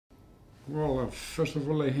Well, first of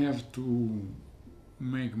all, I have to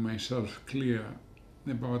make myself clear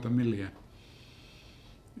about Amelia.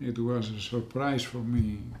 It was a surprise for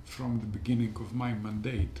me from the beginning of my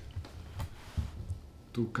mandate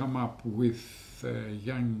to come up with a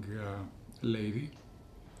young lady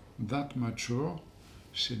that mature,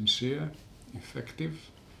 sincere,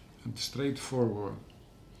 effective, and straightforward.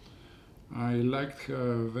 I liked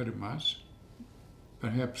her very much,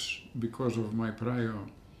 perhaps because of my prior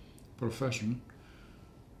profession,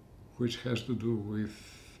 which has to do with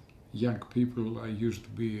young people. I used to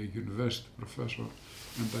be a university professor,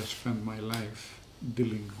 and I spent my life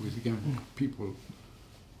dealing with young people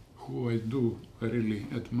who I do really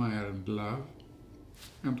admire and love.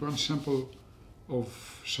 And one sample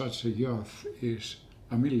of such a youth is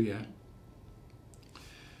Amelia.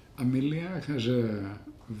 Amelia has a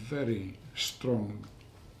very strong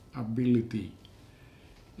ability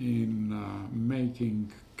in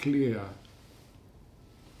making clear,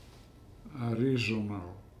 reasoning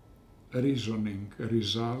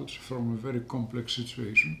results from a very complex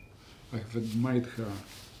situation. I have admired her,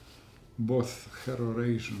 both her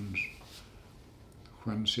orations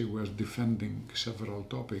when she was defending several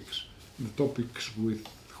topics, the topics with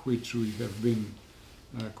which we have been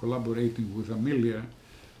collaborating with Amelia,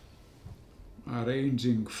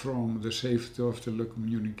 ranging from the safety of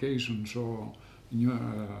telecommunications or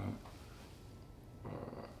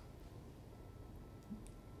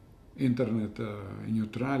internet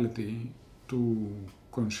neutrality to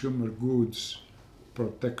consumer goods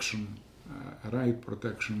protection, right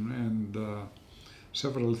protection, and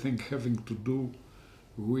several things having to do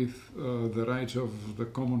with the rights of the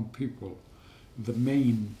common people. The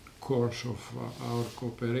main course of our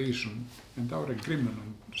cooperation and our agreement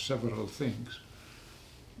on several things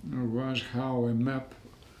was how a map,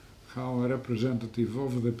 how a representative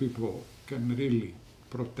of the people can really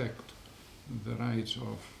protect the rights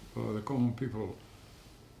of the common people,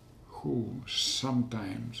 who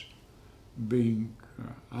sometimes, being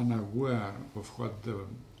unaware of what the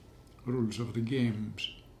rules of the games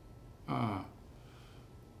are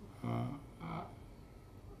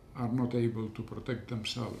not able to protect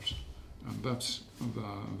themselves. And that's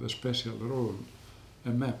the special role a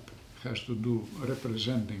map has to do,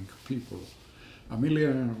 representing people.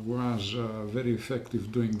 Amelia was very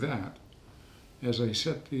effective doing that. As I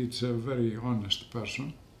said, it's a very honest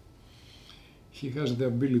person. He has the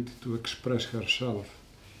ability to express herself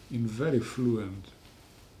in very fluent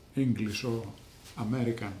English or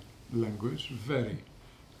American language, very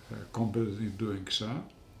competent in doing so.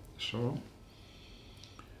 So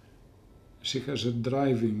she has a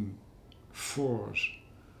driving force,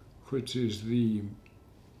 which is the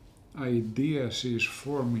idea she is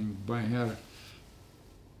forming by her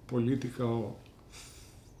political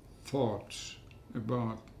thoughts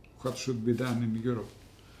about what should be done in Europe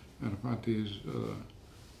and what is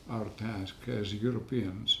our task as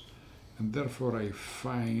Europeans. And therefore I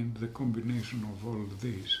find the combination of all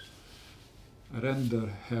this render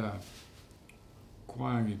her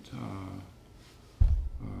quite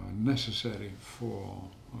necessary for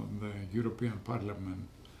the European Parliament.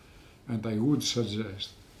 And I would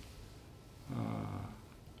suggest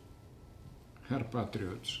her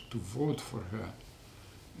patriots to vote for her.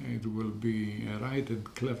 It will be a right and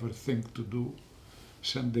clever thing to do,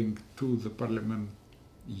 sending to the Parliament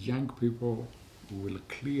young people who will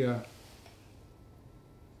clear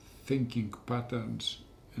thinking patterns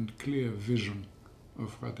and clear vision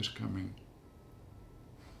of what is coming.